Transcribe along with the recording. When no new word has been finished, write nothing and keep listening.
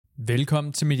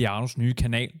Velkommen til Medianos nye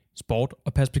kanal, Sport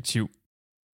og Perspektiv.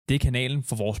 Det er kanalen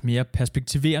for vores mere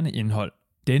perspektiverende indhold.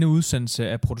 Denne udsendelse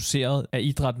er produceret af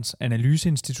Idrættens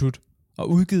Analyseinstitut og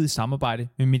udgivet i samarbejde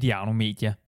med Mediano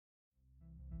Media.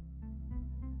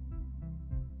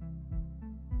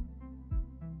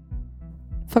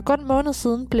 For godt en måned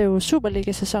siden blev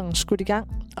Superliga-sæsonen skudt i gang,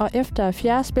 og efter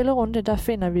 4. spillerunde, der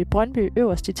finder vi Brøndby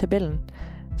øverst i tabellen.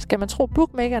 Skal man tro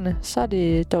bookmakerne, så er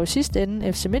det dog i sidste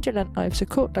ende FC Midtjylland og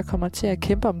FCK, der kommer til at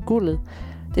kæmpe om guldet.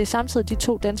 Det er samtidig de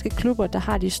to danske klubber, der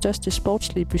har de største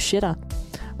sportslige budgetter.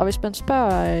 Og hvis man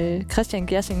spørger Christian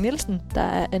Gersing Nielsen, der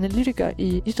er analytiker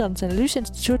i Idrættens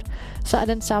Analyseinstitut, så er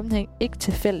den sammenhæng ikke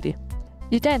tilfældig.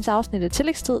 I dagens afsnit af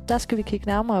Tillægstid, der skal vi kigge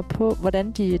nærmere på,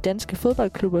 hvordan de danske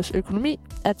fodboldklubbers økonomi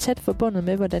er tæt forbundet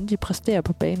med, hvordan de præsterer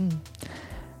på banen.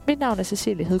 Mit navn er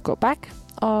Cecilie Hedegaard Bak,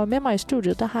 og med mig i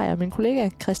studiet, der har jeg min kollega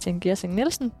Christian Gersing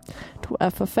Nielsen. Du er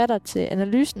forfatter til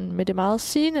analysen med det meget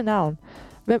sigende navn,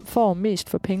 Hvem får mest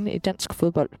for pengene i dansk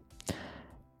fodbold?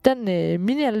 Den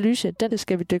mini-analyse, den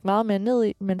skal vi dykke meget mere ned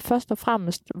i, men først og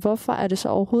fremmest, hvorfor er det så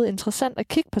overhovedet interessant at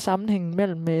kigge på sammenhængen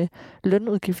mellem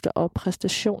lønudgifter og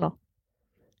præstationer?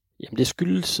 Jamen det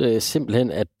skyldes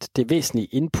simpelthen, at det væsentlige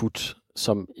input,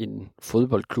 som en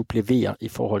fodboldklub leverer i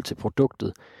forhold til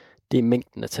produktet, det er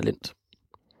mængden af talent.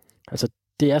 Altså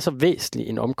det er så væsentlig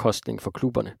en omkostning for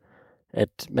klubberne,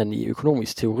 at man i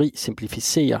økonomisk teori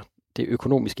simplificerer det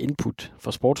økonomiske input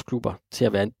for sportsklubber til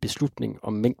at være en beslutning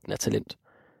om mængden af talent.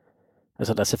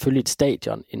 Altså der er selvfølgelig et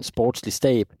stadion, en sportslig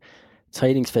stab,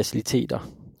 træningsfaciliteter,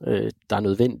 der er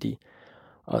nødvendige,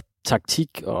 og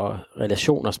taktik og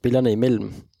relationer spillerne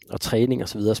imellem, og træning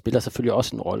osv. spiller selvfølgelig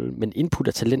også en rolle, men input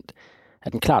af talent er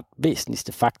den klart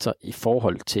væsentligste faktor i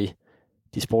forhold til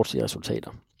de sportslige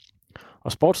resultater.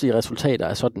 Og sportslige resultater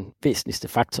er så den væsentligste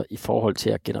faktor i forhold til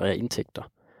at generere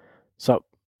indtægter. Så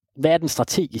hvad er den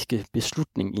strategiske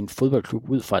beslutning i en fodboldklub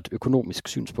ud fra et økonomisk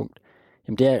synspunkt?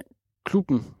 Jamen det er, at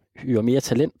klubben hyrer mere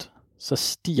talent, så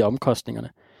stiger omkostningerne,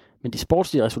 men de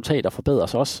sportslige resultater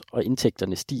forbedres også, og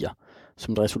indtægterne stiger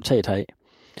som et resultat heraf.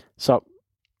 Så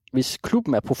hvis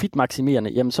klubben er profitmaksimerende,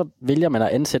 jamen så vælger man at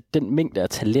ansætte den mængde af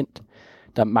talent,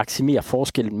 der maksimerer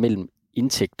forskellen mellem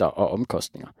indtægter og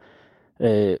omkostninger.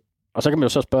 Og så kan man jo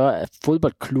så spørge, er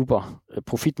fodboldklubber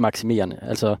profitmaksimerende?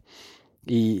 Altså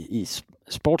i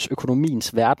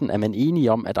sportsøkonomiens verden er man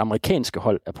enige om, at amerikanske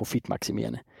hold er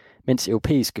profitmaksimerende, mens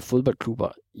europæiske fodboldklubber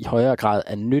i højere grad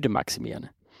er nyttemaksimerende.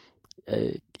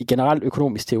 I generel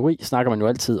økonomisk teori snakker man jo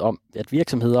altid om, at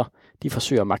virksomheder de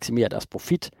forsøger at maksimere deres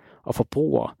profit, og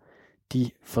forbrugere de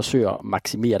forsøger at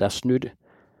maksimere deres nytte.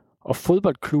 Og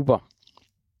fodboldklubber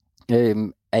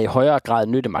er i højere grad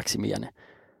nyttemaksimerende.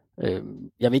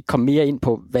 Jeg vil ikke komme mere ind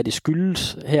på, hvad det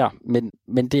skyldes her,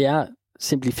 men det er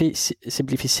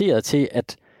simplificeret til,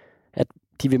 at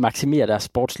de vil maksimere deres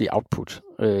sportslige output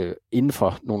inden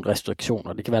for nogle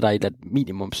restriktioner. Det kan være, der er et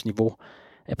minimumsniveau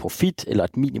af profit eller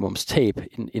et minimumstab.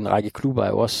 En række klubber er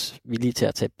jo også villige til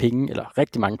at tage penge, eller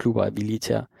rigtig mange klubber er villige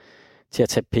til at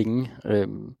tage penge.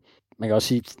 Man kan også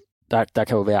sige, der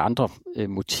kan jo være andre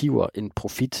motiver end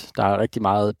profit. Der er rigtig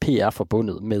meget PR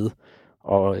forbundet med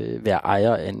at være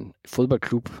ejer af en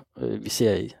fodboldklub. Vi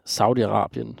ser i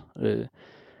Saudi-Arabien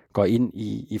går ind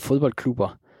i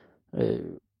fodboldklubber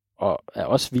og er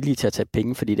også villige til at tage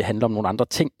penge, fordi det handler om nogle andre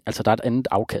ting. Altså der er et andet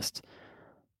afkast.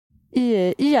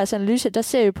 I jeres analyse, der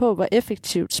ser I på, hvor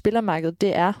effektivt spillermarkedet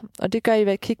det er, og det gør I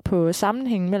ved at kigge på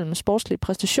sammenhængen mellem sportslige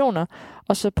præstationer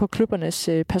og så på klubbernes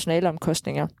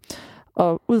personaleomkostninger.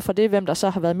 Og ud fra det, hvem der så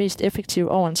har været mest effektiv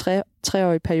over en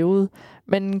treårig periode.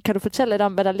 Men kan du fortælle lidt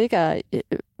om, hvad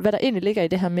der egentlig ligger i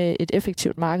det her med et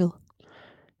effektivt marked?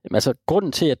 Jamen, altså,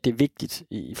 grunden til, at det er vigtigt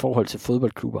i forhold til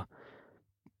fodboldklubber,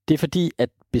 det er fordi, at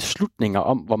beslutninger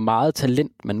om, hvor meget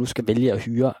talent man nu skal vælge at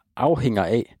hyre, afhænger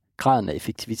af graden af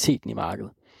effektiviteten i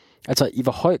markedet. Altså, i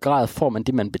hvor høj grad får man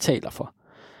det, man betaler for.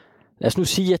 Lad os nu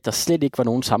sige, at der slet ikke var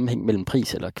nogen sammenhæng mellem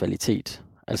pris eller kvalitet.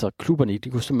 Altså, klubberne, de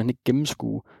kunne simpelthen ikke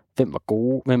gennemskue, hvem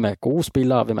er gode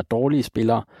spillere, og hvem er dårlige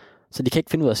spillere, så de kan ikke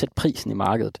finde ud af at sætte prisen i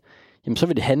markedet. Jamen, så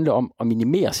vil det handle om at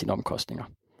minimere sine omkostninger.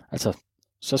 Altså,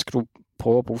 så skal du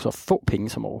prøve at bruge så få penge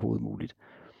som overhovedet muligt.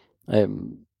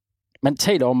 Man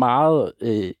taler jo meget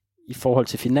i forhold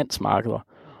til finansmarkeder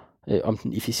om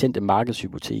den efficiente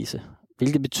markedshypotese,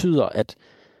 hvilket betyder, at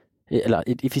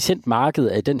et efficient marked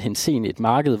er i den henseende et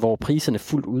marked, hvor priserne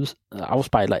fuldt ud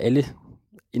afspejler alle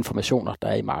informationer, der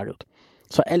er i markedet.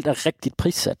 Så alt er rigtigt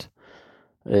prissat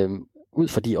ud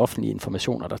fra de offentlige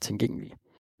informationer, der er tilgængelige.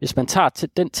 Hvis man tager til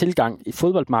den tilgang i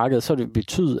fodboldmarkedet, så vil det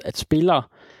betyde, at spillere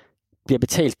bliver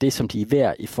betalt det, som de er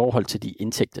værd i forhold til de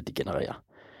indtægter, de genererer.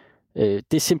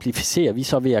 Det simplificerer vi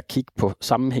så ved at kigge på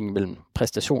sammenhængen mellem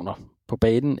præstationer på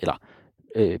banen, eller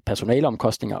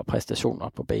personaleomkostninger og præstationer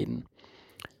på banen.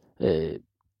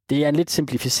 Det er en lidt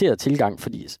simplificeret tilgang,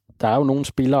 fordi der er jo nogle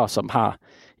spillere, som har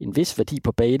en vis værdi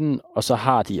på banen, og så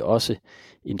har de også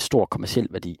en stor kommerciel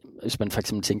værdi. Hvis man for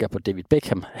eksempel tænker på David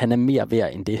Beckham, han er mere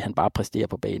værd end det, han bare præsterer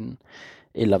på banen.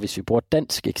 Eller hvis vi bruger et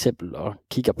dansk eksempel og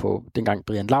kigger på dengang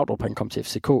Brian Laudrup han kom til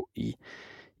FCK i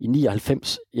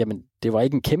 99, jamen det var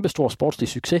ikke en kæmpe stor sportslig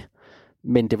succes,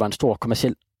 men det var en stor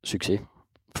kommerciel succes,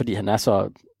 fordi han er så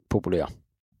populær.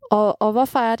 Og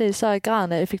hvorfor er det så i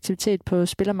graden af effektivitet på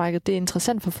spillermarkedet, det er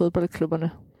interessant for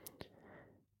fodboldklubberne?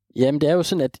 Jamen det er jo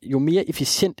sådan, at jo mere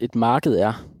efficient et marked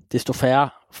er, desto færre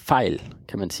fejl,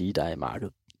 kan man sige, der er i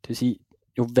markedet. Det vil sige,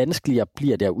 jo vanskeligere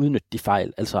bliver det at udnytte de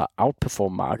fejl, altså at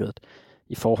outperforme markedet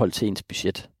i forhold til ens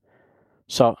budget.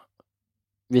 Så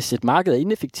hvis et marked er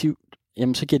ineffektivt,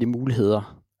 jamen så giver det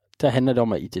muligheder. Der handler det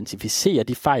om at identificere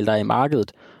de fejl, der er i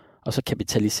markedet, og så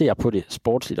kapitalisere på det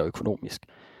sportsligt og økonomisk.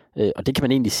 Og det kan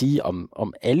man egentlig sige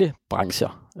om alle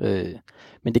brancher.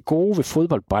 Men det gode ved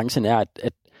fodboldbranchen er,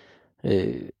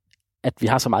 at vi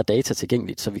har så meget data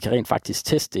tilgængeligt, så vi kan rent faktisk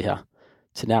teste det her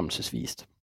tilnærmelsesvist.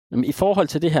 Men i forhold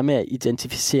til det her med at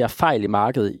identificere fejl i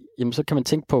markedet, jamen så kan man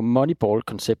tænke på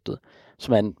Moneyball-konceptet,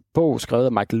 som er en bog skrevet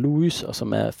af Michael Lewis, og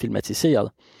som er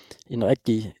filmatiseret. En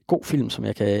rigtig god film, som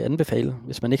jeg kan anbefale,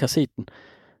 hvis man ikke har set den.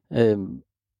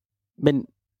 Men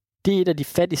det er et af de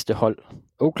fattigste hold.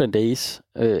 Oakland A's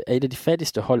er et af de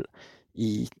fattigste hold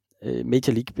i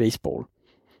Major League Baseball.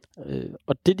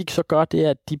 Og det de så gør, det er,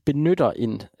 at de benytter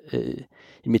en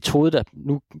metode, der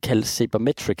nu kaldes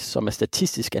sabermetrics, som er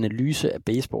statistisk analyse af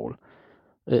baseball.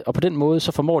 Og på den måde,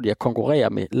 så formår de at konkurrere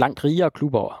med langt rigere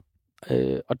klubber.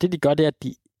 Og det de gør, det er, at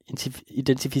de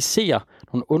identificerer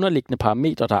nogle underliggende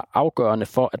parametre, der er afgørende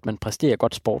for, at man præsterer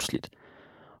godt sportsligt.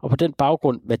 Og på den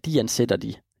baggrund værdiansætter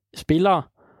de spillere,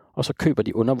 og så køber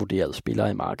de undervurderede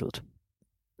spillere i markedet.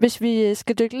 Hvis vi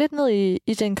skal dykke lidt ned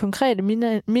i den konkrete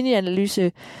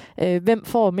mini-analyse, hvem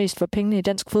får mest for pengene i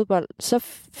dansk fodbold, så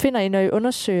finder I, når I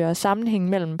undersøger sammenhængen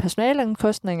mellem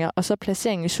personaleomkostninger og så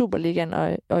placeringen i Superligaen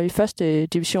og i første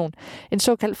division, en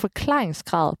såkaldt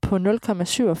forklaringsgrad på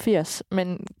 0,87.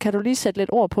 Men kan du lige sætte lidt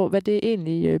ord på, hvad det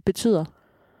egentlig betyder?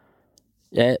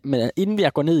 Ja, men inden vi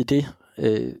går ned i det,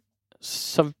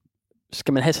 så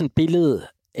skal man have sådan et billede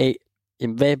af,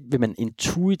 jamen, hvad vil man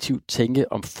intuitivt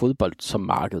tænke om fodbold som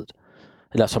markedet,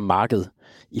 eller som marked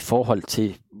i forhold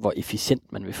til, hvor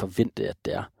efficient man vil forvente, at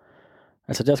det er.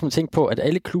 Altså der skal man tænke på, at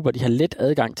alle klubber, de har let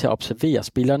adgang til at observere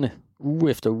spillerne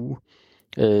uge efter uge.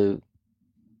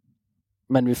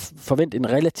 Man vil forvente en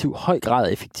relativt høj grad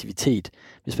af effektivitet,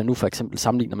 hvis man nu for eksempel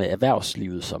sammenligner med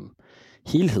erhvervslivet som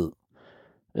helhed.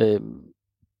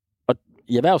 Og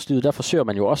i erhvervslivet, der forsøger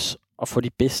man jo også at få de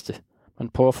bedste. Man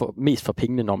prøver at få mest for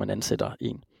pengene, når man ansætter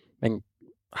en. Man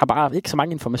har bare ikke så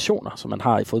mange informationer, som man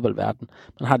har i fodboldverdenen.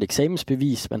 Man har et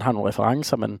eksamensbevis, man har nogle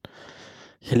referencer, man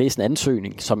kan læse en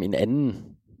ansøgning, som en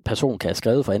anden person kan have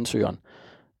skrevet for ansøgeren.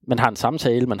 Man har en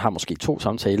samtale, man har måske 2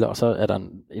 samtaler, og så er der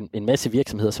en masse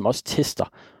virksomheder, som også tester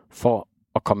for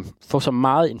at få så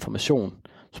meget information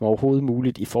som overhovedet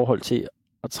muligt i forhold til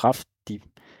at træffe de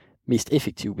mest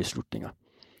effektive beslutninger.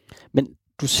 Men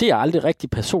du ser aldrig rigtig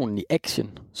personen i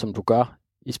action, som du gør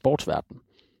i sportsverdenen.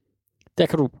 Der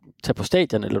kan du tage på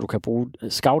stadion, eller du kan bruge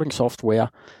scouting software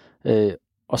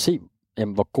og se,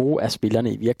 jamen, hvor gode er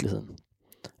spillerne i virkeligheden.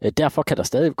 Derfor kan der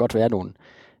stadig godt være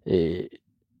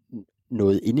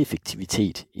noget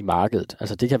ineffektivitet i markedet.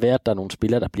 Altså det kan være, at der er nogle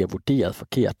spillere, der bliver vurderet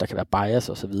forkert, der kan være bias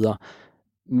osv.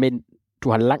 Men du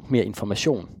har langt mere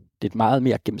information. Det er et meget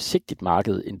mere gennemsigtigt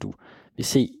marked, end du vil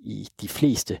se i de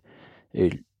fleste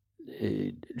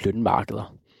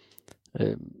lønmarkeder.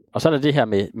 Og så er der det her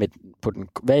med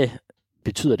hvad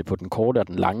betyder det på den korte og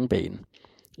den lange bane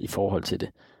i forhold til det.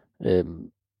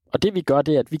 Og det vi gør,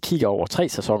 det er, at vi kigger over 3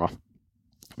 sæsoner.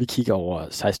 Vi kigger over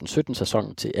 16-17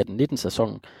 sæsonen til 18-19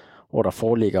 sæsonen, hvor der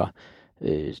foreligger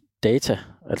data,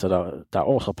 altså der er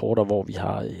årsrapporter, hvor vi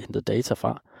har hentet data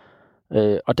fra.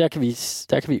 Og der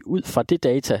kan vi ud fra det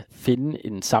data finde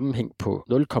en sammenhæng på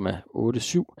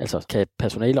 0,87, altså kan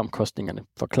personaleomkostningerne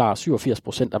forklare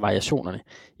 87% af variationerne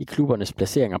i klubbernes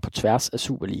placeringer på tværs af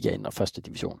Superligaen og første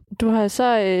division. Du har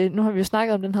så, nu har vi jo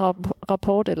snakket om den her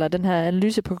rapport, eller den her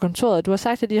analyse på kontoret. Du har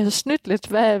sagt, at de har snydt lidt.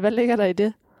 Hvad ligger der i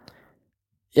det?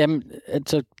 Jamen,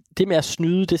 altså det med at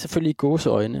snyde, det er selvfølgelig i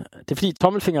gåseøjne. Det er fordi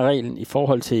tommelfingerreglen i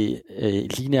forhold til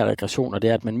lineære regressioner, det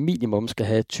er, at man minimum skal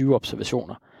have 20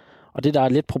 observationer. Og det der er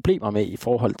lidt problemer med i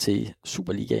forhold til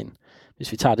Superligaen,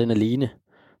 hvis vi tager den alene.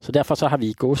 Så derfor så har vi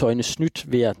i gåseøjne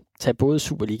snydt ved at tage både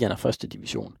Superligaen og første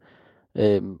division.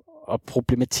 Og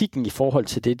problematikken i forhold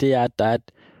til det er, at der er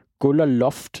et gulv og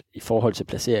loft i forhold til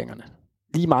placeringerne.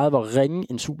 lige meget hvor ringe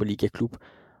en Superliga-klub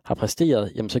har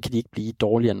præsteret, jamen så kan de ikke blive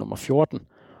dårligere end nummer 14.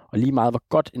 Og lige meget hvor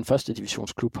godt en første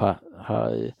divisionsklub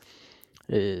har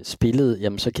spillet,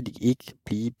 jamen så kan de ikke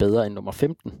blive bedre end nummer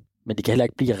 15. Men de kan heller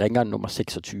ikke blive ringere end nummer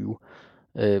 26.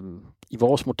 I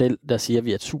vores model, der siger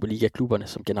vi, at Superliga-klubberne,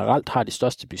 som generelt har de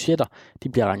største budgetter, de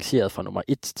bliver rangeret fra nummer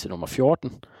 1 til nummer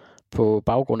 14 på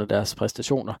baggrund af deres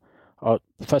præstationer. Og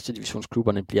første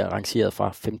divisionsklubberne bliver rangeret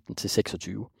fra 15 til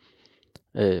 26.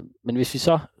 Men hvis vi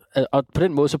så, og på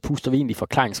den måde så puster vi egentlig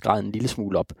forklaringsgraden en lille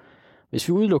smule op. Hvis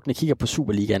vi udelukkende kigger på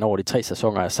Superligaen over de 3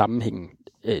 sæsoner, er sammenhængen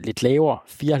lidt lavere,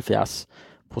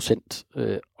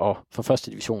 74%, og for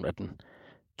første division er den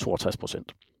 62%.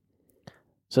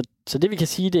 Så det vi kan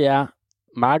sige, det er,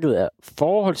 markedet er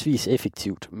forholdsvis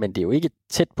effektivt, men det er jo ikke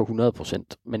tæt på 100%.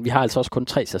 Men vi har altså også kun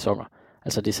 3 sæsoner.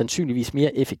 Altså det er sandsynligvis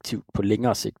mere effektivt på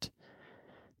længere sigt.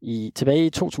 Tilbage i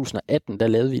 2018, der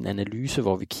lavede vi en analyse,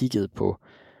 hvor vi kiggede på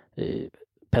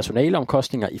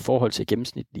personaleomkostninger i forhold til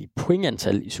gennemsnitlige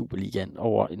pointantal i Superligaen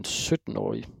over en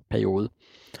 17-årig periode.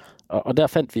 Og der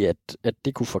fandt vi, at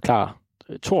det kunne forklare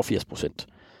 82%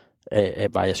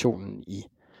 af variationen i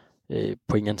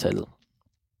pointantallet.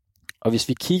 Og hvis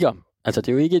vi kigger, altså det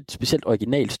er jo ikke et specielt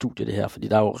originalt studie det her, fordi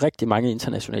der er jo rigtig mange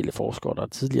internationale forskere, der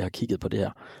tidligere har kigget på det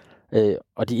her.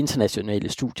 Og de internationale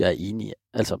studier er enige.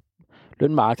 Altså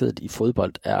lønmarkedet i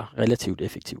fodbold er relativt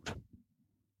effektivt.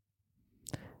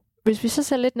 Hvis vi så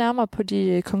ser lidt nærmere på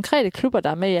de konkrete klubber, der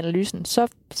er med i analysen,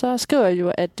 så skriver jeg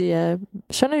jo, at det er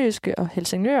Sønderjyske og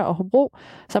Helsingør og Hobro,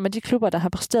 som er de klubber, der har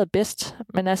præsteret bedst.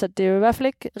 Men altså, det er jo i hvert fald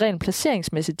ikke rent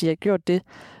placeringsmæssigt, de har gjort det.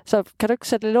 Så kan du ikke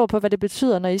sætte lidt ord på, hvad det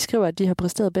betyder, når I skriver, at de har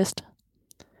præsteret bedst?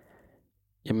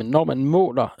 Jamen, når man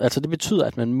måler, altså det betyder,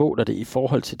 at man måler det i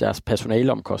forhold til deres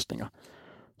personaleomkostninger.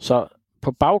 Så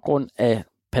på baggrund af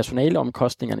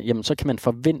personaleomkostningerne, jamen så kan man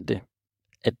forvente,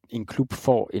 at en klub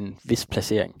får en vis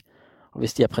placering. Og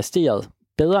hvis de har præsteret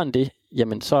bedre end det,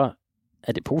 jamen så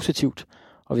er det positivt.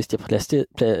 Og hvis de har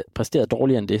præsteret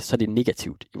dårligere end det, så er det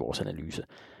negativt i vores analyse.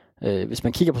 Hvis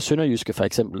man kigger på Sønderjyske for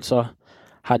eksempel, så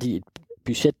har de et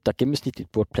budget, der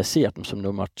gennemsnitligt burde placere dem som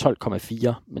nummer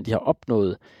 12,4, men de har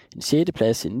opnået en 6.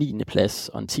 plads, en 9. plads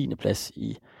og en 10. plads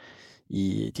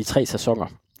i de 3 sæsoner,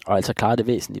 og altså klaret det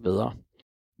væsentligt bedre.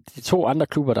 De 2 andre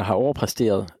klubber, der har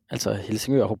overpræsteret, altså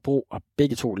Helsingør og Hobro, har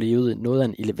begge 2 levet noget af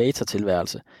en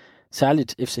elevatortilværelse.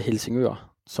 Særligt FC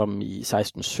Helsingør, som i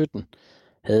 16-17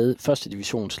 havde første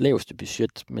divisions laveste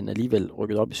budget, men alligevel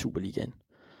rykket op i Superligaen.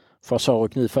 For så at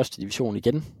rykke ned i første division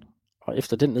igen, og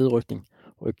efter den nedrykning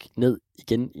rykke ned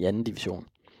igen i anden division.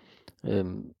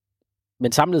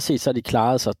 Men samlet set så har de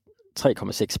klaret sig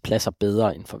 3,6 pladser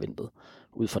bedre end forventet,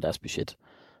 ud fra deres budget.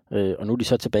 Og nu er de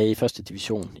så tilbage i første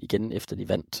division igen, efter de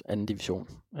vandt anden division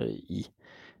i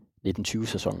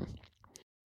 1920-sæsonen.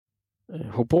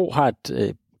 Hobro har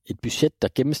et budget, der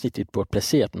gennemsnitligt burde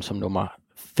placere dem som nummer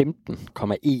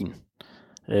 15,1.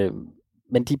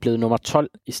 Men de er blevet nummer 12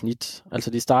 i snit.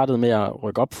 Altså de startede med at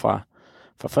rykke op fra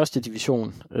første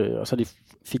division, og så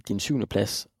fik de en 7.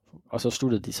 plads, og så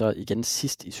sluttede de så igen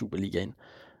sidst i Superligaen.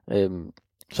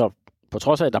 Så på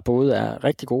trods af, at der både er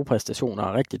rigtig gode præstationer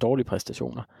og rigtig dårlige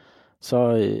præstationer, så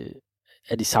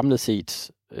har de samlet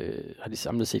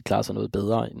set klaret sig noget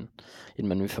bedre, end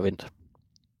man vil forvente.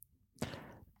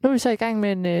 Nu er vi så i gang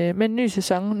med en ny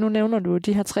sæson. Nu nævner du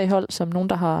de her 3 hold som nogen,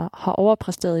 der har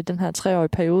overpræsteret i den her 3-årige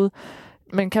periode.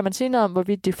 Men kan man sige noget om,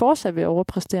 hvorvidt de fortsat vil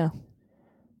overpræstere?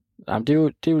 Jamen,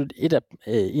 det er jo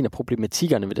en af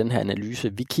problematikkerne ved den her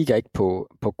analyse. Vi kigger ikke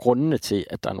på grundene til,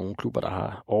 at der er nogle klubber, der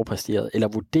har overpræsteret, eller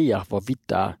vurderer, hvorvidt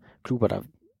der er klubber, der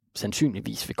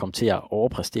sandsynligvis vil komme til at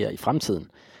overpræstere i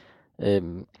fremtiden.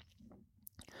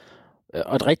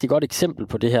 Og et rigtig godt eksempel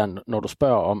på det her, når du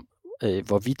spørger om,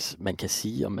 hvorvidt man kan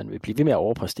sige, om man vil blive ved med at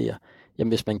overpræstere. Jamen,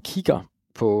 hvis man kigger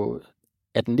på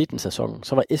 18-19 sæsonen,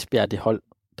 så var Esbjerg det hold,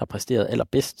 der præsterede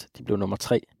allerbedst. De blev nummer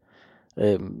 3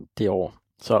 det år.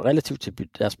 Så relativt til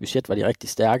deres budget var de rigtig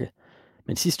stærke.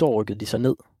 Men sidste år rykkede de så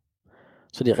ned.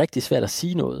 Så det er rigtig svært at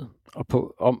sige noget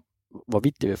om,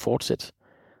 hvorvidt det vil fortsætte.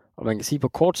 Og man kan sige, at på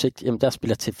kort sigt, jamen der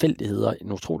spiller tilfældigheder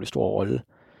en utrolig stor rolle.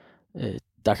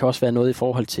 Der kan også være noget i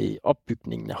forhold til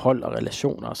opbygningen af hold og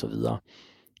relationer osv.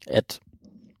 At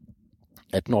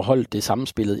når holdet det er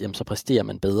sammenspillet, jamen så præsterer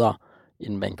man bedre,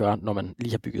 end man gør, når man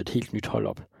lige har bygget et helt nyt hold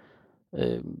op.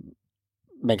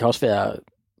 Man kan også være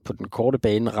på den korte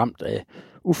bane ramt af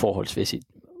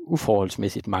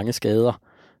uforholdsmæssigt mange skader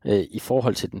i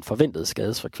forhold til den forventede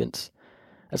skadesfrekvens.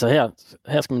 Altså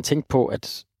her skal man tænke på,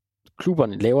 at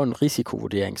klubberne laver en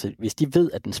risikovurdering, så hvis de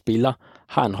ved, at en spiller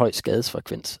har en høj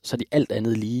skadesfrekvens, så er de alt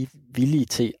andet lige villige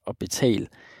til at betale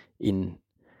en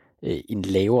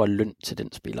lavere løn til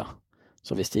den spiller.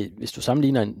 Så hvis du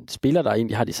sammenligner en spiller, der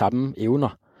egentlig har de samme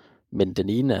evner, men den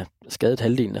ene er skadet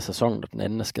halvdelen af sæsonen, og den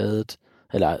anden er skadet,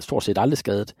 eller stort set aldrig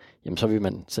skadet, jamen så vil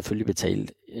man selvfølgelig betale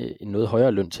en noget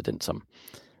højere løn til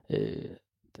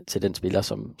den spiller,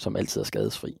 som altid er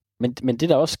skadesfri. Men det,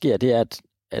 der også sker, det er,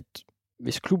 at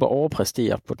hvis klubber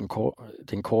overpræsterer på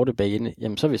den korte bane,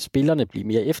 jamen så vil spillerne blive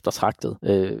mere eftertragtet,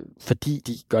 fordi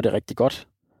de gør det rigtig godt.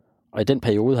 Og i den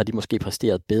periode har de måske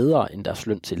præsteret bedre, end deres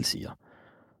løn tilsiger.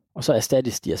 Og så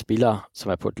erstattes de af spillere,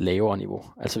 som er på et lavere niveau.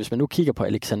 Altså hvis man nu kigger på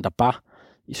Alexander Bach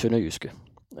i Sønderjyske,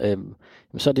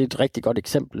 så er det et rigtig godt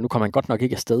eksempel. Nu kommer han godt nok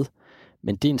ikke afsted,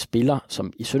 men det er en spiller,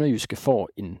 som i Sønderjyske får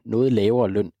en noget lavere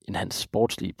løn, end hans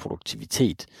sportslige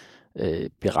produktivitet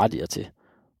berettiger til.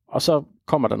 Og så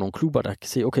kommer der nogle klubber, der kan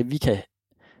se, okay, vi kan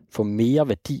få mere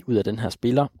værdi ud af den her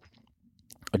spiller,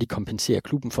 og de kompenserer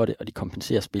klubben for det, og de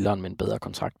kompenserer spilleren med en bedre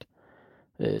kontrakt.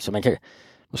 Så man kan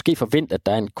måske forvente, at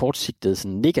der er en kortsigtet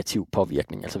sådan negativ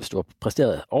påvirkning. Altså hvis du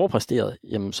har overpræsteret,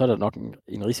 jamen så er der nok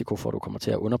en risiko for, at du kommer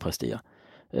til at underpræstere.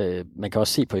 Man kan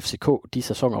også se på FCK, de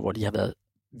sæsoner, hvor de har været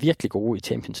virkelig gode i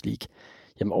Champions League.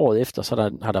 Jamen året efter,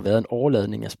 har der været en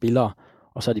overladning af spillere,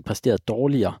 og så har de præsteret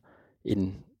dårligere,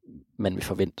 end man vil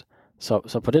forvente.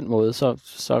 Så på den måde,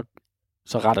 så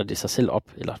retter det sig selv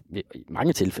op, eller i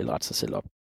mange tilfælde retter sig selv op.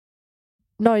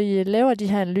 Når I laver de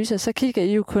her analyser, så kigger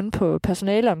I jo kun på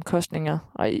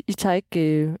personaleomkostninger, og I tager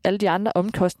ikke alle de andre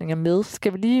omkostninger med.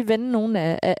 Skal vi lige vende nogle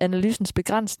af analysens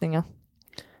begrænsninger?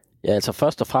 Ja, altså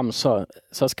først og fremmest,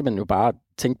 så skal man jo bare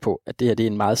tænke på, at det her det er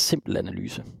en meget simpel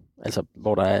analyse. Altså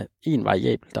hvor der er en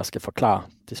variabel, der skal forklare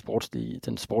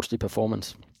den sportslige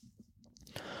performance.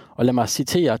 Og lad mig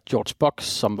citere George Box,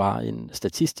 som var en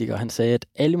statistiker. Han sagde, at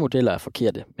alle modeller er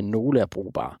forkerte, men nogle er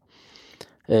brugbare.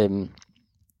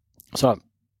 Så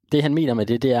det han mener med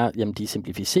det er, at de er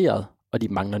simplificeret, og de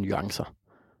mangler nuancer.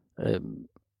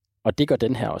 Og det gør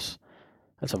den her også,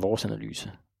 altså vores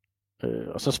analyse.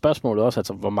 Og så spørgsmålet også,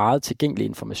 altså hvor meget tilgængelig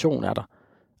information er der?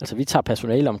 Altså vi tager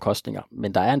personaleomkostninger,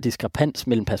 men der er en diskrepans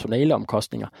mellem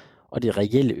personaleomkostninger og det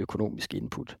reelle økonomiske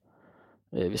input.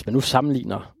 Hvis man nu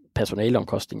sammenligner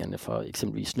personaleomkostningerne for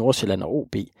eksempelvis Nordsjælland og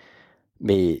OB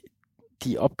med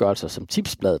de opgørelser, som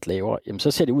Tipsbladet laver, jamen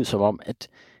så ser det ud som om, at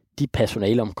de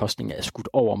personaleomkostninger er skudt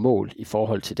over mål i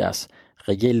forhold til deres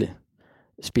reelle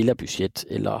spillerbudget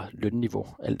eller lønniveau,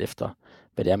 alt efter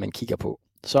hvad det er, man kigger på.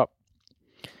 Så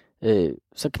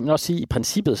kan man også sige, at i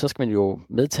princippet, så skal man jo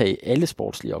medtage alle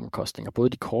sportslige omkostninger, både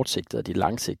de kortsigtede og de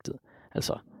langsigtede.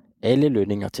 Altså alle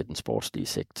lønninger til den sportslige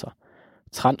sektor,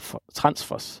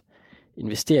 transfers,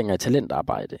 investeringer i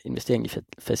talentarbejde, investeringer i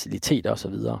faciliteter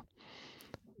osv.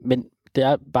 Men det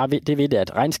er bare det ved det,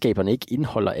 at regnskaberne ikke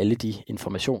indeholder alle de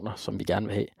informationer, som vi gerne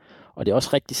vil have. Og det er også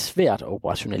rigtig svært at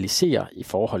operationalisere i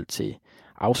forhold til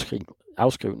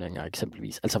afskrivninger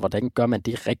eksempelvis. Altså hvordan gør man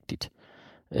det rigtigt?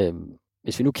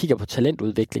 Hvis vi nu kigger på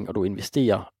talentudvikling, og du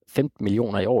investerer 15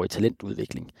 millioner i år i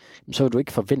talentudvikling, så vil du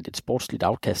ikke forvente et sportsligt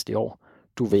afkast i år.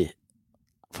 Du vil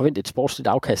forvente et sportsligt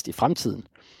afkast i fremtiden.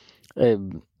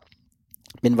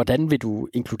 Men hvordan vil du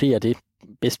inkludere det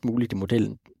bedst muligt i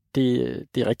modellen?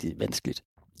 Det er rigtig vanskeligt.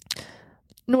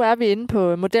 Nu er vi inde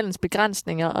på modellens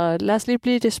begrænsninger, og lad os lige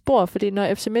blive det spor, fordi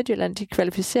når FC Midtjylland de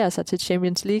kvalificerer sig til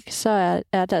Champions League, så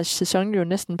er deres sæson jo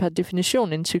næsten per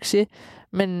definition en succes.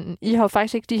 Men I har jo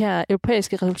faktisk ikke de her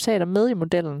europæiske resultater med i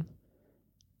modellen.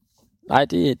 Nej,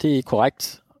 det er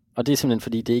korrekt. Og det er simpelthen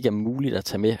fordi, det ikke er muligt at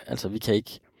tage med. Altså vi kan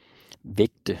ikke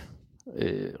vægte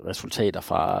resultater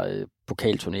fra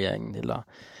pokalturneringen eller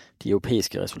de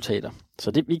europæiske resultater.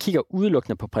 Så vi kigger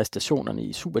udelukkende på præstationerne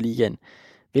i Superligaen,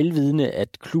 velvidende,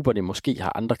 at klubberne måske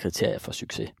har andre kriterier for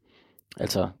succes.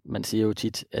 Altså, man siger jo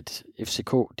tit, at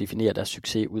FCK definerer deres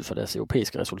succes ud fra deres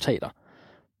europæiske resultater.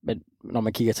 Men når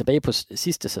man kigger tilbage på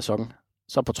sidste sæson,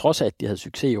 så på trods af, at de havde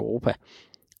succes i Europa,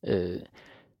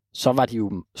 så var de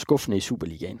jo skuffende i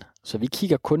Superligaen. Så vi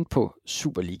kigger kun på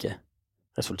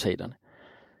Superliga-resultaterne.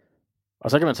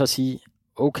 Og så kan man så sige,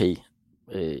 okay,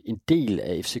 en del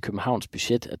af FC Københavns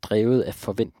budget er drevet af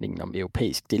forventningen om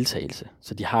europæisk deltagelse.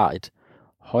 Så de har et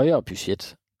højere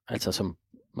budget, altså som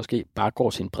måske bare går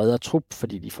til en bredere trup,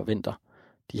 fordi de forventer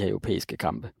de her europæiske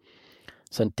kampe.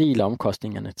 Så en del af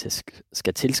omkostningerne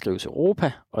skal tilskrives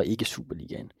Europa og ikke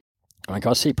Superligaen. Og man kan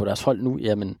også se på deres hold nu,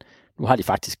 jamen nu har de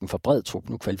faktisk en for bred trup,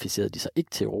 nu kvalificerede de sig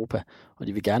ikke til Europa, og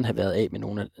de vil gerne have været af med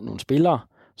nogle spillere,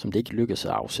 som det ikke lykkedes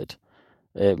at afsætte.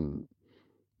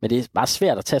 Men det er bare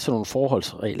svært at tage sådan nogle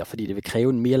forholdsregler, fordi det vil kræve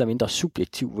en mere eller mindre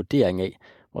subjektiv vurdering af,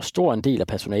 hvor stor en del af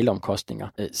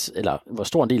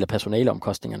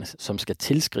personaleomkostningerne, som skal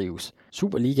tilskrives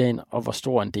Superligaen, og hvor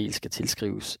stor en del skal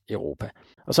tilskrives Europa.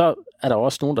 Og så er der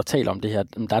også nogen, der taler om det her,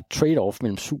 der er et trade-off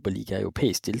mellem Superliga og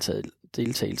europæisk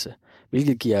deltagelse.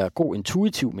 hvilket giver god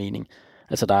intuitiv mening.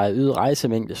 Altså der er øget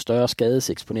rejsemængde, større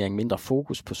skadeseksponering, mindre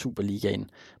fokus på Superligaen,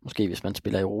 måske hvis man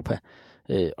spiller i Europa,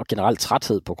 og generelt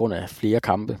træthed på grund af flere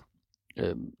kampe.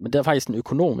 Men der er faktisk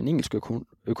en engelsk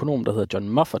økonom, der hedder John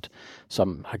Moffat,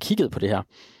 som har kigget på det her.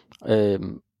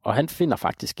 Og han finder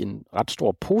faktisk en ret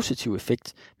stor positiv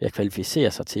effekt ved at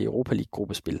kvalificere sig til Europa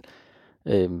League-gruppespil.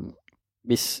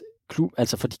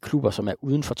 Altså for de klubber, som er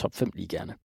uden for top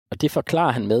 5-ligaerne. Og det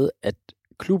forklarer han med, at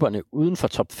klubberne uden for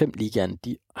top 5-ligaen,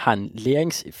 de har en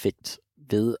læringseffekt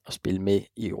ved at spille med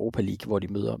i Europa League, hvor de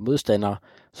møder modstandere,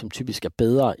 som typisk er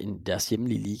bedre end deres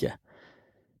hjemlige liga.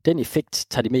 Den effekt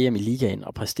tager de med hjem i ligaen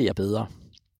og præsterer bedre.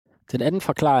 Den anden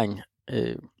forklaring,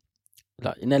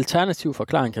 eller en alternativ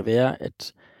forklaring kan være,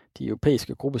 at de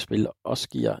europæiske gruppespil også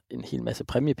giver en hel masse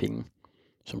præmiepenge,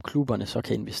 som klubberne så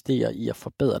kan investere i at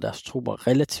forbedre deres trupper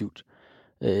relativt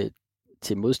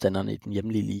til modstanderne i den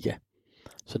hjemlige liga.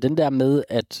 Så den der med,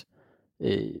 at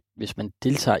hvis man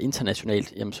deltager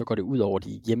internationalt, jamen, så går det ud over de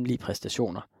hjemlige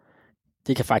præstationer.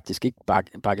 Det kan faktisk ikke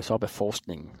bakkes op af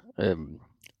forskningen.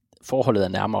 Forholdet er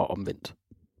nærmere omvendt.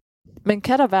 Men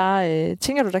kan der være,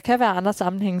 tænker du, der kan være andre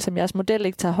sammenhænge, som jeres model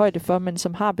ikke tager højde for, men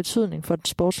som har betydning for den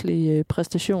sportslige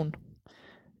præstation?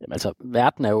 Jamen, altså,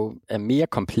 verden er mere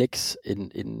kompleks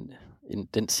end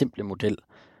den simple model.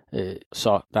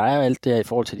 Så der er jo alt det her i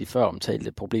forhold til de før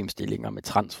omtalte problemstillinger med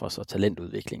transfers og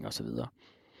talentudvikling osv.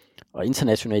 Og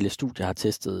internationale studier har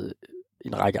testet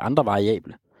en række andre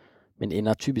variable, men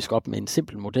ender typisk op med en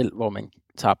simpel model, hvor man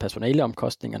tager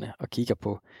personaleomkostningerne og kigger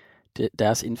på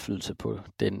deres indflydelse på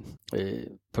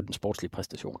den sportslige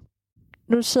præstation.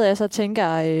 Nu sidder jeg så og tænker,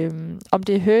 om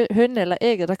det er hønen eller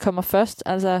ægget, der kommer først.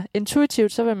 Altså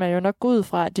intuitivt, så vil man jo nok gå ud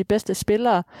fra, at de bedste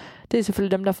spillere, det er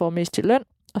selvfølgelig dem, der får mest i løn.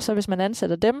 Og så hvis man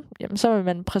ansætter dem, jamen, så vil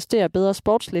man præstere bedre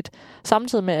sportsligt,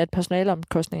 samtidig med, at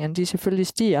personaleomkostningerne de selvfølgelig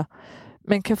stiger.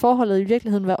 Men kan forholdet i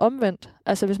virkeligheden være omvendt?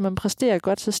 Altså hvis man præsterer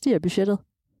godt, så stiger budgettet?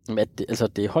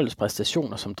 Det er holdets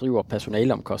præstationer, som driver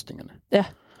personaleomkostningerne. Ja.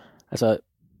 Altså,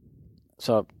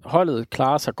 så holdet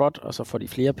klarer sig godt, og så får de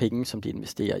flere penge, som de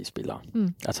investerer i spillere,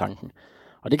 af tanken.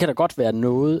 Og det kan da godt være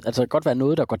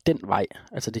noget, der går den vej.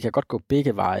 Altså det kan godt gå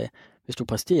begge veje. Hvis du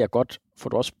præsterer godt, får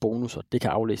du også bonusser. Det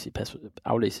kan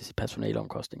aflæses i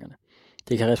personaleomkostningerne.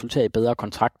 Det kan resultere i bedre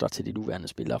kontrakter til de nuværende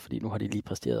spillere, fordi nu har de lige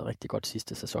præsteret rigtig godt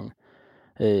sidste sæson.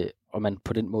 Og man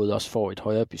på den måde også får et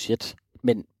højere budget.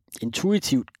 Men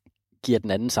intuitivt giver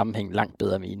den anden sammenhæng langt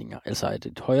bedre meninger. Altså at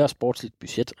et højere sportsligt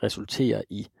budget resulterer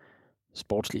i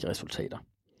sportslige resultater.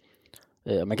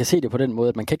 Og man kan se det på den måde,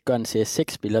 at man kan ikke gøre en Serie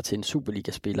 6-spiller til en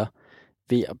Superliga-spiller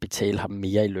ved at betale ham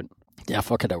mere i løn.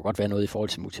 Derfor kan der jo godt være noget i forhold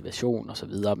til motivation og så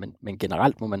videre, men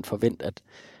generelt må man forvente,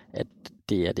 at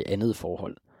det er det andet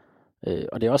forhold.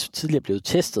 Og det er også tidligere blevet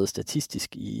testet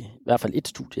statistisk i hvert fald et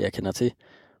studie, jeg kender til,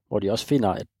 hvor de også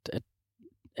finder,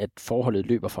 at forholdet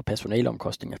løber fra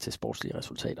personaleomkostninger til sportslige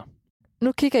resultater.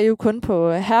 Nu kigger I jo kun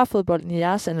på herrefodbolden i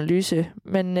jeres analyse,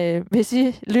 men hvis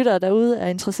I lyttere derude er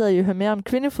interesseret i at høre mere om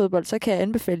kvindefodbold, så kan jeg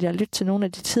anbefale jer at lytte til nogle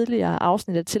af de tidligere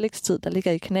afsnit af Tillægstid, der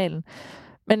ligger i kanalen.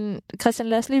 Men Christian,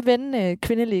 lad os lige vende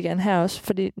kvindeligaen her også,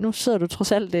 fordi nu sidder du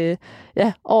trods alt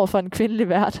over for en kvindelig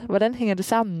vært. Hvordan hænger det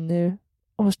sammen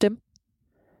hos dem?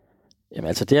 Jamen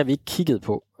altså, det har vi ikke kigget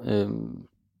på.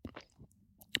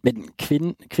 Men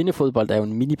kvindefodbold er jo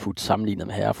en miniput sammenlignet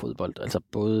med herrefodbold, altså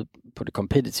både på det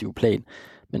kompetitive plan,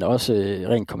 men også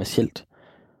rent kommercielt.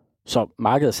 Så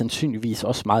markedet er sandsynligvis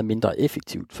også meget mindre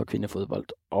effektivt for kvindefodbold.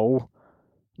 Og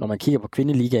når man kigger på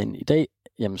kvindeligaen i dag,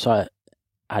 jamen så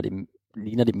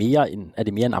ligner det mere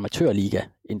en amatørliga,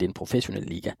 end det er en professionel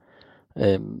liga.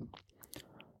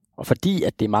 Og fordi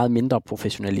at det er meget mindre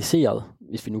professionaliseret,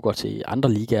 hvis vi nu går til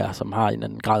andre ligaer, som har en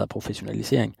anden grad af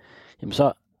professionalisering, jamen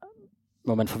så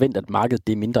må man forvente, at markedet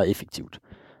det er mindre effektivt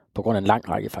på grund af en lang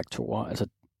række faktorer. Altså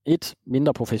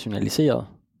mindre professionaliseret,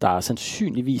 der er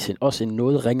sandsynligvis også en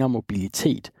noget ringere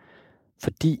mobilitet,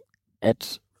 fordi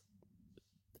at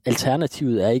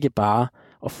alternativet er ikke bare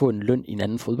at få en løn i en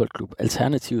anden fodboldklub.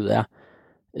 Alternativet er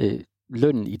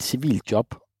lønnen i et civilt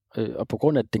job, og på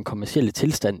grund af den kommercielle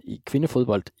tilstand i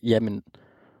kvindefodbold, jamen,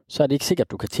 så er det ikke sikkert,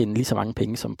 at du kan tjene lige så mange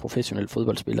penge som professionel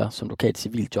fodboldspiller, som du kan et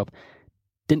civilt job.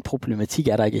 Den problematik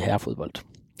er der ikke i herrefodbold.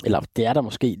 Eller det er der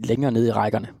måske længere nede i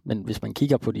rækkerne, men hvis man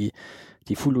kigger på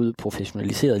de fuldt ud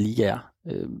professionaliserede ligaer,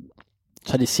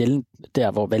 så er det sjældent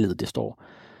der, hvor valget det står.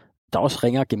 Der er også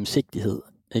ringere gennemsigtighed,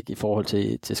 ikke, i forhold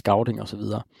til scouting og så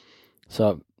videre.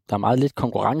 Så der er meget lidt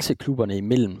konkurrence klubberne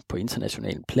imellem på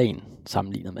international plan,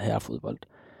 sammenlignet med herrefodbold.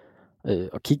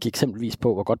 Og kigge eksempelvis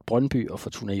på, hvor godt Brøndby og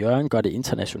Fortuna Hjørring gør det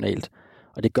internationalt,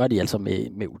 og det gør de altså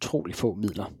med utrolig få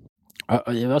midler.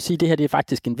 Og jeg vil også sige, at det her det er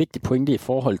faktisk en vigtig pointe i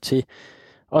forhold til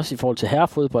også i forhold til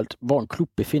herrefodbold, hvor en klub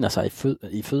befinder sig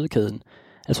i fødekæden.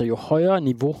 Altså jo højere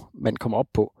niveau man kommer op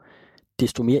på,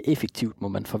 desto mere effektivt må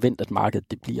man forvente, at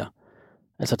markedet det bliver.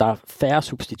 Altså der er færre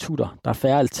substitutter, der er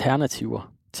færre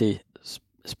alternativer til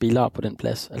spillere på den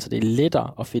plads. Altså det er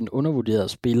lettere at finde undervurderede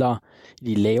spillere i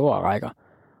de lavere rækker,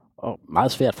 og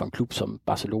meget svært for en klub som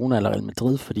Barcelona eller Real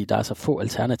Madrid, fordi der er så få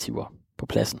alternativer på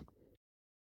pladsen.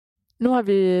 Nu har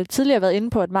vi tidligere været inde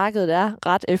på, at markedet er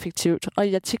ret effektivt, og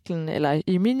i artiklen eller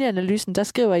i mini-analysen, der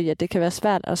skriver I, at det kan være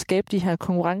svært at skabe de her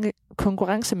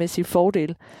konkurrencemæssige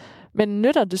fordele. Men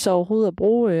nytter det så overhovedet at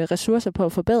bruge ressourcer på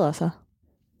at forbedre sig?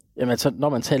 Jamen altså, når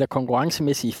man taler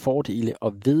konkurrencemæssige fordele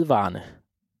og vedvarende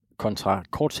kontra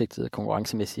kortsigtede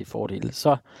konkurrencemæssige fordele,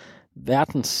 så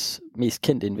verdens mest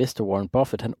kendte investor Warren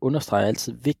Buffett, han understreger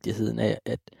altid vigtigheden af,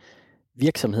 at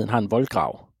virksomheden har en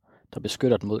voldgrav, der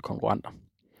beskytter den mod konkurrenter.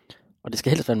 Og det skal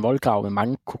helst være en voldgrav med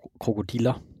mange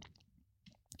krokodiller.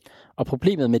 Og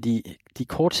problemet med de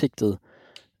kortsigtede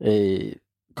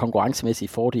konkurrencemæssige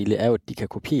fordele er jo, at de kan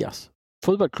kopieres.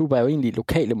 Fodboldklubber er jo egentlig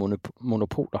lokale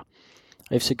monopoler.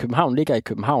 FC København ligger i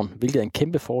København, hvilket er en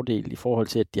kæmpe fordel i forhold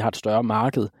til, at de har et større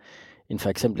marked end for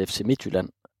eksempel FC Midtjylland.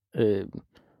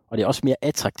 Og det er også mere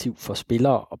attraktivt for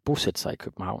spillere at bosætte sig i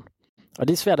København. Og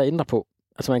det er svært at ændre på.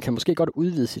 Altså man kan måske godt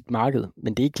udvide sit marked,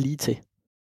 men det er ikke lige til.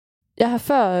 Jeg har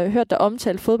før hørt dig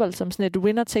omtale fodbold som sådan et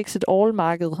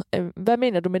winner-takes-it-all-marked. Hvad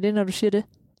mener du med det, når du siger det?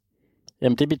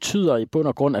 Jamen det betyder i bund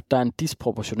og grund, at der er en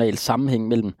disproportional sammenhæng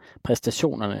mellem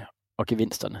præstationerne og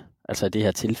gevinsterne. Altså i det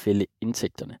her tilfælde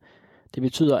indtægterne. Det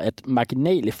betyder, at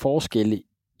marginale forskelle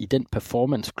i den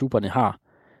performance, klubberne har,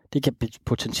 det kan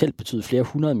potentielt betyde flere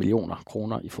 100 millioner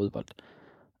kroner i fodbold.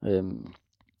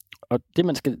 Og det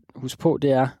man skal huske på,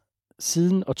 det er,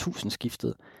 siden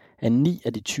årtusindskiftet er 9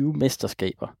 af de 20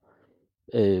 mesterskaber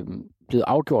blevet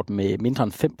afgjort med mindre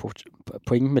end 5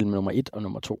 point mellem nummer 1 og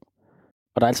nummer 2.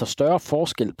 Og der er altså større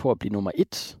forskel på at blive nummer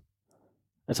 1,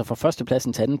 altså fra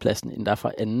førstepladsen til andenpladsen, end der er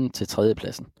fra anden til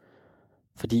tredjepladsen.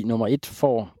 Fordi nummer 1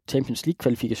 får Champions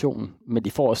League-kvalifikationen, men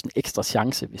de får også en ekstra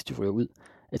chance, hvis de ryger ud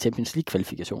af Champions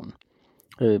League-kvalifikationen.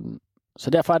 Så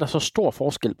derfor er der så stor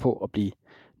forskel på at blive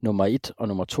nummer 1 og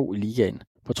nummer 2 i ligaen.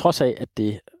 På trods af, at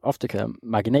det ofte kan være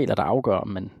marginaler, der afgør, om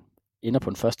man ender på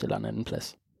en første eller en anden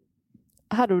plads.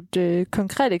 Har du et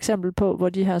konkret eksempel på, hvor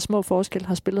de her små forskelle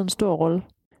har spillet en stor rolle?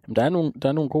 Jamen, der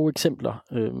er nogle gode eksempler,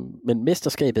 men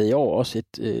mesterskabet i år er også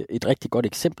et rigtig godt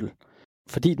eksempel,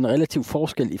 fordi den relative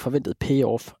forskel i forventet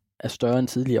payoff er større end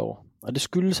tidligere år. Og det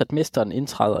skyldes, at mesteren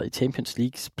indtræder i Champions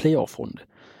Leagues playoff-runde,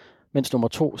 mens nummer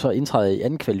 2 så indtræder i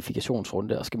anden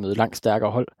kvalifikationsrunde og skal møde langt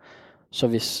stærkere hold.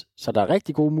 Så der er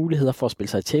rigtig gode muligheder for at spille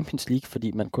sig i Champions League,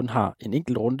 fordi man kun har en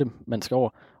enkelt runde, man skal over.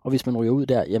 Og hvis man ryger ud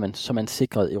der, jamen, så er man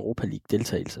sikret Europa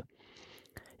League-deltagelse.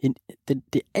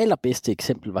 Det allerbedste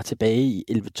eksempel var tilbage i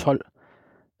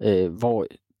 11-12, hvor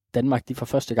Danmark de for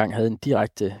første gang havde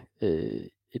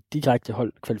et direkte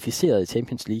hold kvalificeret i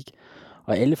Champions League.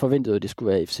 Og alle forventede, at det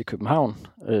skulle være FC København,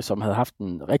 som havde haft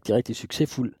en rigtig, rigtig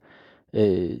succesfuld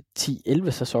 10-11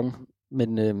 sæson.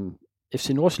 Men FC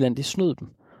Nordsjælland, de snød dem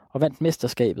og vandt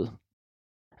mesterskabet.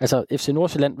 Altså FC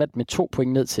Nordsjælland vandt med 2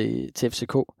 point ned til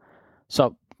FCK.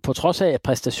 Så på trods af, at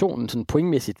præstationen sådan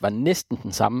pointmæssigt var næsten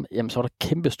den samme, jamen så var der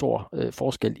kæmpe stor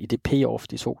forskel i det payoff,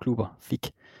 de to klubber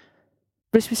fik.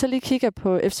 Hvis vi så lige kigger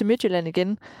på FC Midtjylland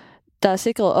igen, der er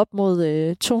sikret op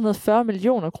mod 240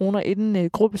 millioner kroner inden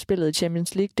gruppespillet i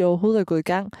Champions League, det overhovedet er gået i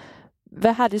gang.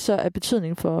 Hvad har det så af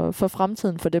betydning for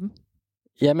fremtiden for dem?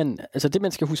 Jamen, altså det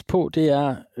man skal huske på, det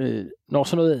er, når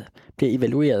sådan noget bliver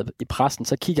evalueret i pressen,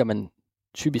 så kigger man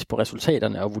typisk på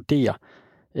resultaterne og vurderer,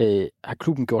 har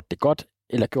klubben gjort det godt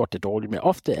eller gjort det dårligt. Men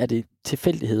ofte er det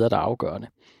tilfældigheder, der er afgørende.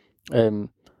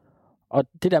 Og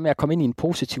det der med at komme ind i en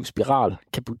positiv spiral,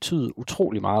 kan betyde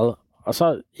utrolig meget. Og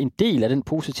så en del af den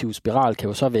positive spiral kan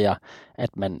jo så være,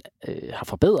 at man har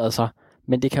forbedret sig,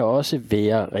 men det kan også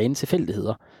være rene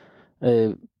tilfældigheder.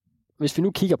 Hvis vi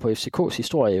nu kigger på FCK's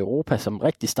historie i Europa, som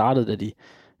rigtig startede, da de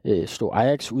slog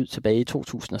Ajax ud tilbage i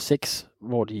 2006,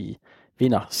 hvor de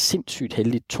vinder sindssygt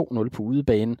heldigt 2-0 på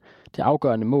udebane. Det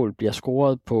afgørende mål bliver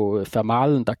scoret på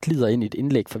Vermaelen, der glider ind i et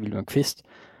indlæg fra William Kvist.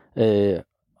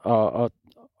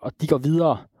 Og de går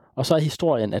videre. Og så er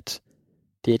historien, at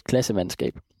det er et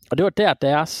klassemandskab. Og det var der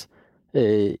deres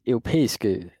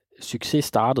europæiske succes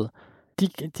startede.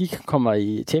 De kommer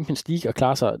i Champions League og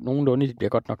klarer sig nogenlunde. De bliver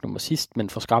godt nok nummer sidst, men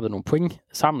får skrabet nogle point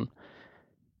sammen.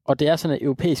 Og det er sådan en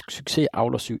europæisk succes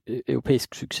avler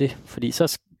europæisk succes, fordi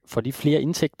så får de flere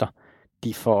indtægter,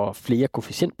 de får flere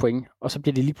koefficientpoint, og så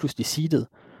bliver de lige pludselig seedet.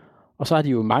 Og så har de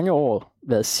jo mange år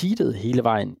været seedet hele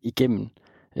vejen igennem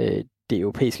det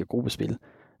europæiske gruppespil.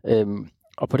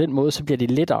 Og på den måde, så bliver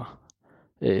det lettere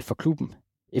for klubben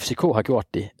FCK har gjort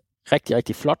det rigtig,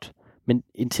 rigtig flot, men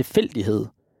en tilfældighed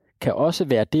kan også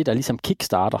være det, der ligesom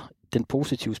kickstarter den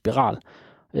positive spiral.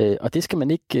 Og det skal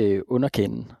man ikke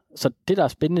underkende. Så det, der er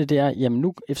spændende, det er, jamen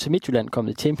nu FC Midtjylland er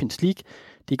kommet i Champions League.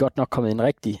 De er godt nok kommet i en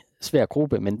rigtig svær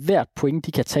gruppe, men hvert point,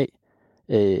 de kan tage,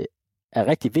 er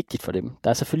rigtig vigtigt for dem. Der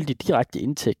er selvfølgelig de direkte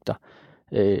indtægter,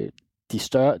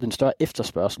 den større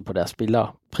efterspørgsel på deres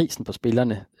spillere. Prisen på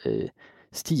spillerne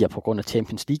stiger på grund af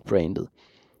Champions League-brandet.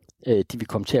 De vil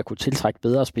komme til at kunne tiltrække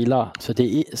bedre spillere. Så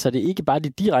det er ikke bare de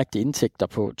direkte indtægter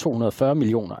på 240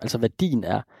 millioner. Altså værdien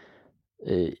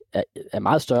er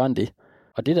meget større end det.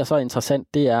 Og det, der så er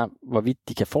interessant, det er, hvorvidt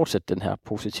de kan fortsætte den her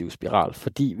positive spiral.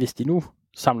 Fordi hvis de nu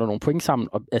samler nogle point sammen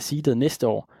og er seedet næste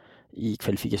år i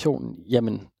kvalifikationen,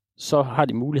 jamen så har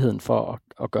de muligheden for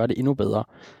at gøre det endnu bedre.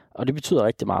 Og det betyder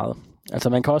rigtig meget. Altså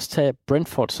man kan også tage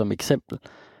Brentford som eksempel.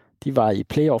 De var i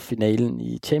playoff-finalen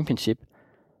i Championship.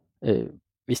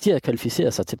 Hvis de havde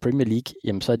kvalificeret sig til Premier League,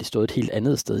 jamen så har de stået et helt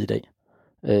andet sted i dag.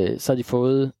 Så har de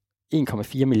fået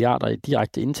 1,4 milliarder i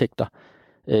direkte indtægter,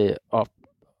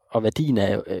 og værdien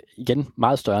er igen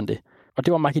meget større end det. Og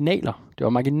det var marginaler. Det var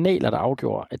marginaler, der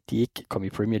afgjorde, at de ikke kom i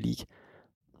Premier League.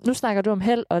 Nu snakker du om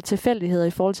held og tilfældigheder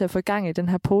i forhold til at få gang i den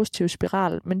her positive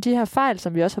spiral. Men de her fejl,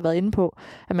 som vi også har været inde på,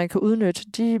 at man kan udnytte,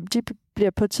 de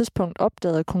bliver på et tidspunkt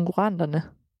opdaget af konkurrenterne.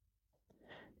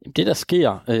 Det, der sker,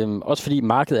 også fordi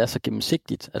markedet er så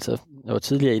gennemsigtigt, altså jeg var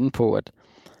tidligere inde på, at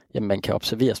jamen, man kan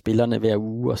observere spillerne hver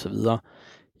uge osv.,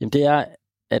 jamen det er,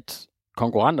 at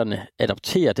konkurrenterne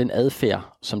adopterer den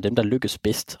adfærd, som dem, der lykkes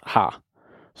bedst, har.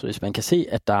 Så hvis man kan se,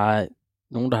 at der er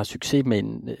nogen, der har succes med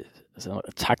en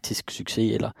taktisk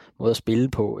succes, eller måde at spille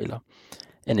på, eller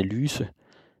analyse,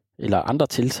 eller andre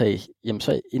tiltag, jamen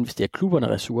så investerer klubberne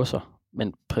ressourcer,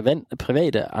 men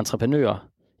private entreprenører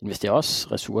investerer også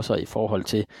ressourcer i forhold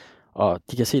til, og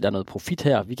de kan se, at der er noget profit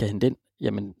her, vi kan hente ind,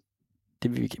 jamen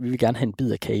vi vil gerne have en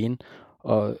bid af kagen,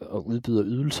 og udbyder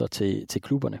ydelser til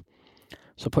klubberne.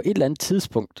 Så på et eller andet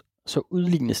tidspunkt, så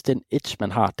udlignes den edge,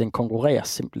 man har, den konkurrerer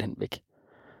simpelthen væk.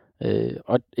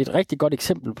 Og et rigtig godt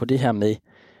eksempel på det her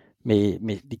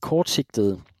med de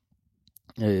kortsigtede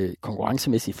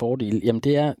konkurrencemæssige fordele, jamen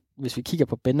det er, hvis vi kigger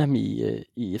på Benham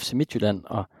i FC Midtjylland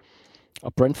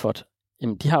og Brentford,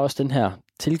 jamen de har også den her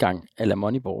tilgang a la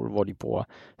Moneyball, hvor de bruger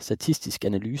statistisk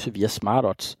analyse via smart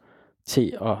odds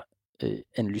til at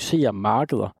analysere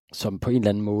markeder, som på en eller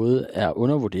anden måde er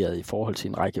undervurderet i forhold til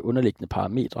en række underliggende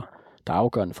parametre, der er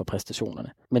afgørende for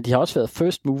præstationerne. Men de har også været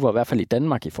first mover, i hvert fald i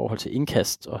Danmark, i forhold til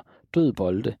indkast og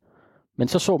dødbolde. Men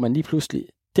så man lige pludselig,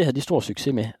 det havde de stor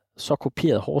succes med, så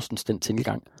kopierede Horsens den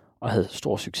tilgang og havde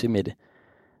stor succes med det.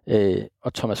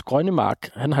 Og Thomas Grønnemark,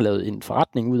 han har lavet en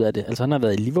forretning ud af det. Altså han har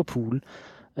været i Liverpool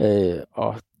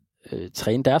og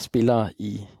trænet deres spillere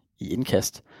i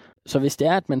indkast. Så hvis det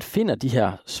er, at man finder de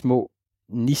her små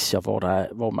nicher,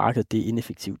 hvor markedet det er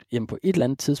ineffektivt, jamen på et eller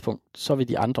andet tidspunkt, så vil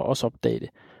de andre også opdage det,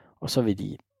 og så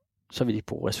vil de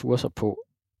bruge ressourcer på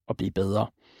at blive bedre.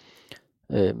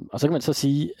 Og så kan man så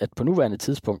sige, at på nuværende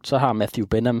tidspunkt, så har Matthew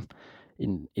Benham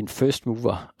en first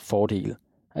mover fordel.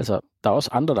 Altså, der er også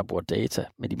andre, der bruger data,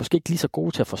 men de er måske ikke lige så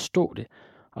gode til at forstå det,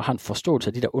 og har en forståelse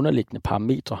af de der underliggende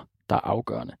parametre, der er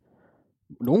afgørende.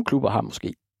 Nogle klubber har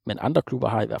måske, men andre klubber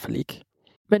har i hvert fald ikke.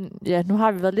 Men ja, nu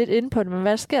har vi været lidt inde på det, men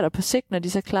hvad sker der på sigt, når de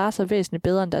så klarer sig væsentligt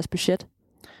bedre end deres budget?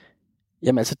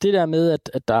 Jamen altså det der med,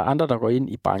 at der er andre, der går ind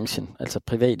i branchen, altså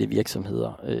private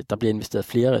virksomheder, der bliver investeret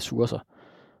flere ressourcer.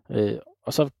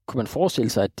 Og så kunne man forestille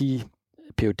sig, at de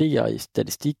PhD'er i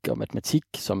statistik og matematik,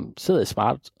 som sidder i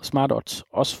smart odds,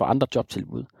 også for andre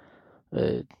jobtilbud.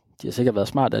 De har sikkert været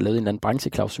smart at lave en eller anden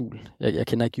brancheklausul. Jeg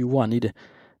kender ikke juraen i det.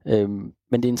 Men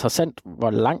det er interessant, hvor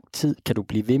lang tid kan du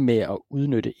blive ved med at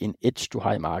udnytte en edge, du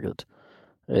har i markedet.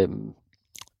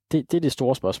 Det er det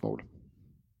store spørgsmål.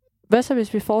 Hvad så,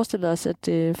 hvis vi forestiller os, at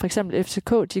for eksempel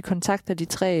FCK, de kontakter de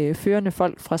 3 førende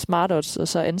folk fra Smart Odds, og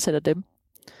så ansætter dem?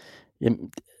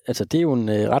 Jamen, altså det er jo en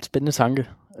ret spændende tanke.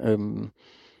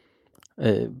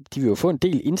 De vil jo få en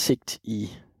del indsigt i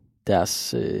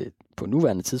deres, på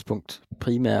nuværende tidspunkt,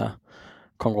 primære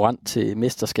konkurrent til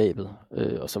mesterskabet,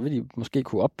 og så vil de måske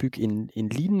kunne opbygge en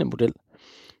lignende model.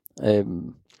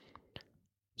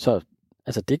 Så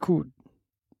altså det kunne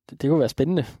være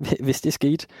spændende, hvis det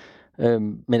skete.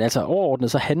 Men altså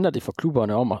overordnet, så handler det for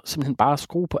klubberne om at simpelthen bare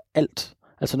skrue på alt.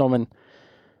 Altså når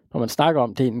man snakker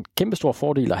om, det er en kæmpe stor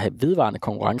fordel at have vedvarende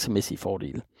konkurrencemæssige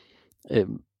fordele.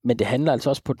 Men det handler altså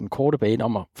også på den korte bane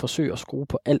om at forsøge at skrue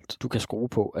på alt, du kan skrue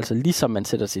på. Altså ligesom man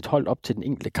sætter sit hold op til den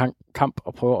enkelte kamp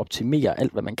og prøver at optimere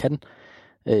alt, hvad man kan,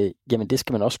 jamen det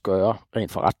skal man også gøre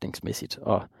rent forretningsmæssigt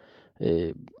og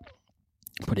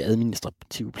på det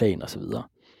administrative plan osv.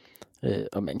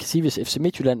 Og man kan sige, hvis FC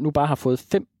Midtjylland nu bare har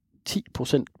fået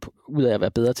 5-10% ud af at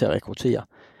være bedre til at rekruttere,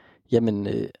 jamen,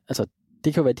 altså,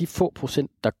 det kan jo være de få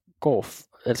procent, der går,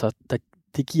 altså,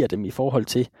 det giver dem i forhold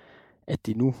til, at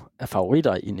de nu er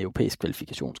favoritter i en europæisk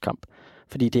kvalifikationskamp.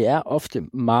 Fordi det er ofte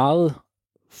meget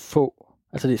få,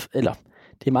 altså det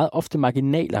er meget ofte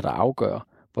marginaler, der afgør,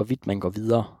 hvorvidt man går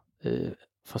videre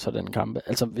for sådan en kampe.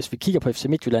 Altså hvis vi kigger på FC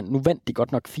Midtjylland, nu vandt de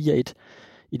godt nok 4-1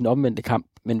 i den omvendte kamp,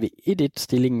 men ved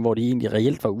 1-1-stillingen, hvor de egentlig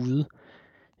reelt var ude,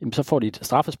 jamen, så får de et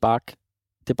straffespark,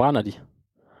 det brænder de,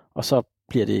 og så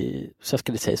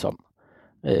skal det tages om.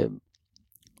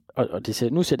 Og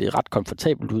nu ser det ret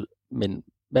komfortabelt ud, men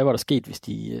hvad var der sket,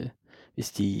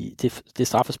 hvis det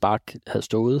straffespark havde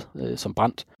stået som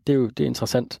brændt? Det er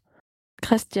interessant.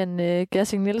 Christian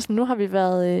Gersing Nielsen, nu har vi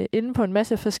været inde på en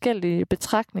masse forskellige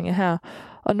betragtninger her,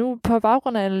 og nu på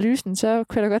baggrund af analysen, så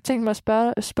kunne jeg da godt tænke mig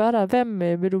at spørge dig, hvem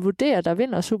vil du vurdere, der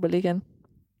vinder Superligaen?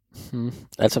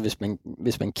 Altså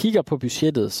hvis man kigger på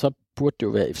budgettet, så burde det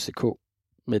jo være FCK,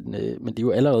 men de er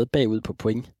jo allerede bagud på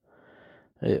point.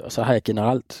 Og så har jeg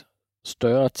generelt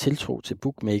større tiltro til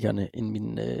bookmakerne end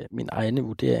mine egne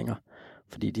vurderinger,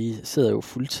 fordi de sidder jo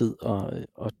fuldtid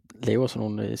og laver sådan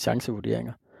nogle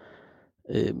chancevurderinger.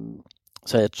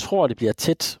 Så jeg tror, det bliver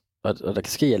tæt, og der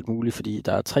kan ske alt muligt, fordi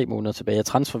der er 3 måneder tilbage af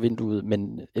transfervinduet,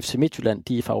 men FC Midtjylland,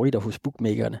 de er favoritter hos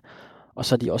bookmakerne, og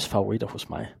så er de også favoritter hos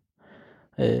mig.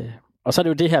 Og så er det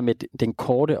jo det her med den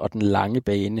korte og den lange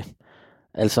bane.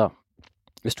 Altså,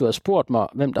 hvis du havde spurgt mig,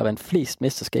 hvem der vandt flest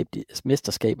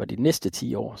mesterskaber de næste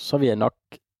 10 år, så vil jeg nok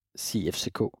sige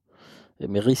FCK,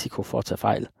 med risiko for at tage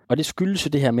fejl. Og det skyldes jo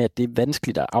det her med, at det er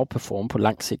vanskeligt at outperforme på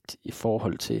lang sigt i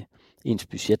forhold til ens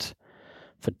budget,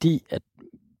 fordi at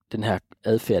den her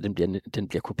adfærd, den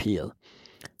bliver kopieret.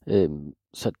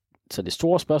 Så det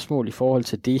store spørgsmål i forhold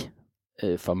til det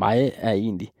for mig er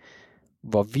egentlig,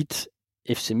 hvorvidt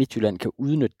FC Midtjylland kan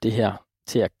udnytte det her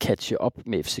til at catche op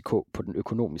med FCK på den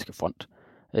økonomiske front.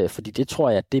 Fordi det tror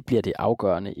jeg, at det bliver det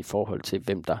afgørende i forhold til,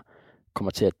 hvem der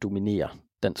kommer til at dominere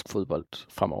dansk fodbold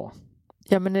fremover.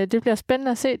 Jamen, det bliver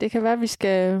spændende at se. Det kan være, at vi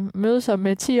skal mødes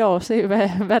om 10 år og se,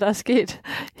 hvad der er sket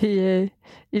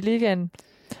i ligaen.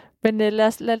 Men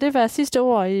lad det være sidste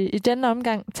ord i denne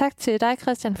omgang. Tak til dig,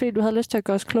 Christian, fordi du havde lyst til at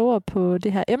gøre os klogere på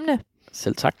det her emne.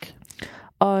 Selv tak.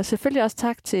 Og selvfølgelig også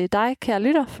tak til dig, kære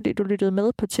lytter, fordi du lyttede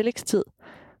med på tillægstid.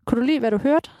 Kunne du lide, hvad du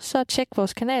hørte, så tjek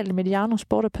vores kanal Mediano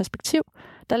Sport og Perspektiv.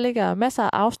 Der ligger masser af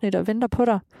afsnit og venter på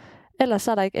dig. Ellers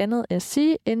er der ikke andet at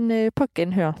sige end på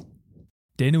genhør.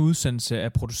 Denne udsendelse er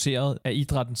produceret af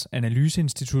Idrættens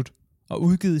Analyseinstitut og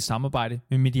udgivet i samarbejde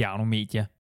med Mediano Media.